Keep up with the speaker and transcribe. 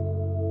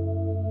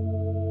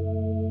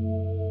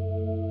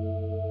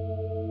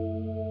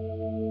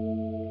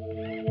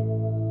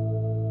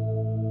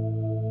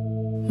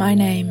My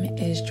name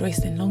is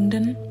Joycelyn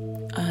Longdon.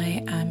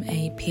 I am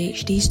a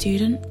PhD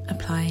student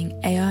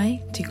applying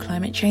AI to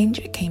climate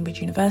change at Cambridge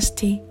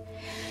University,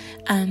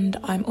 and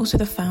I'm also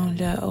the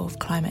founder of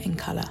Climate in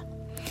Colour,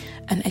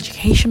 an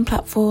education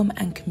platform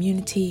and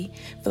community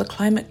for the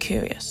climate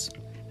curious,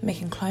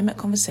 making climate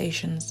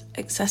conversations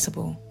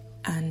accessible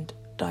and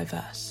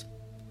diverse.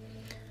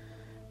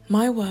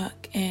 My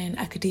work in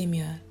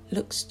academia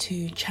looks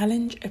to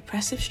challenge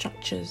oppressive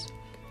structures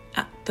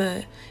at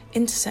the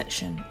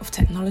intersection of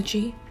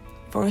technology,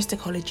 forest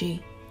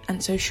ecology,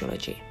 and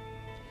sociology,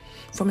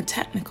 from a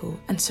technical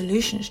and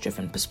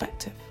solutions-driven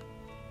perspective,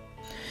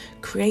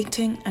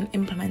 creating and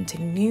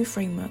implementing new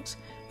frameworks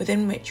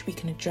within which we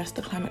can address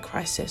the climate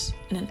crisis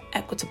in an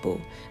equitable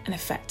and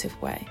effective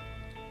way.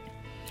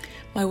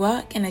 My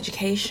work in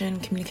education,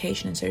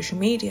 communication, and social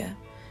media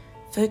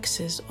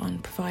focuses on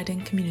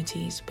providing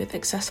communities with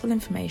accessible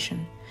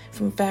information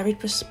from varied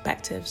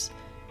perspectives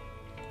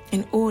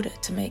in order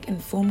to make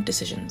informed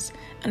decisions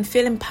and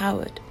feel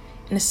empowered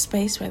in a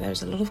space where there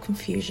is a lot of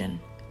confusion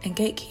and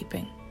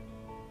gatekeeping.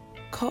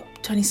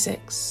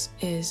 COP26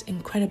 is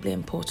incredibly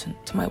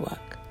important to my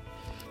work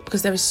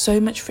because there is so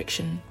much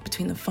friction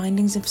between the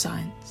findings of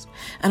science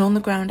and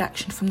on-the-ground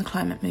action from the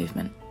climate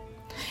movement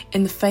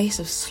in the face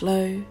of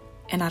slow,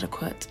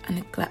 inadequate and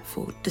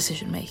neglectful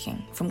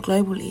decision-making from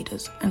global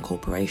leaders and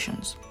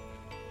corporations.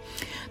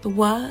 The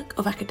work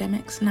of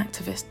academics and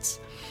activists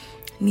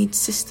needs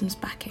systems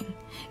backing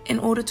in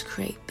order to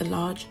create the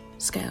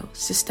large-scale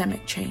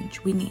systemic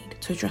change we need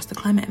to address the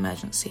climate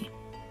emergency.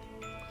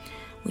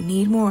 We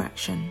need more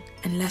action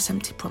and less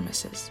empty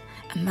promises,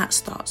 and that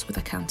starts with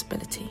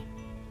accountability.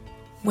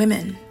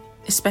 Women,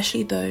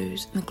 especially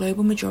those in the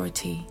global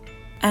majority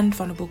and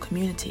vulnerable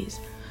communities,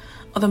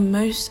 are the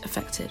most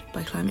affected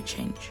by climate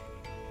change.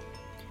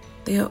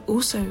 They are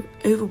also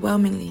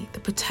overwhelmingly the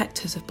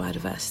protectors of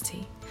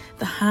biodiversity,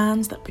 the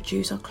hands that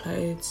produce our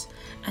clothes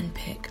and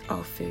pick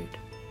our food.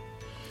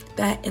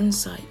 Their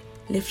insight,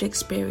 lived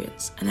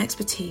experience, and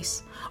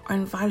expertise are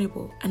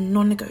invaluable and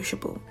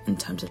non-negotiable in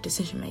terms of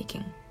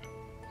decision-making.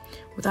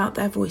 Without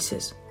their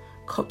voices,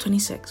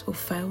 COP26 will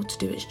fail to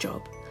do its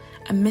job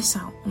and miss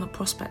out on the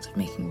prospect of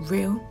making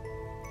real,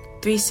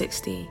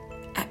 360,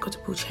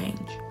 equitable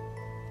change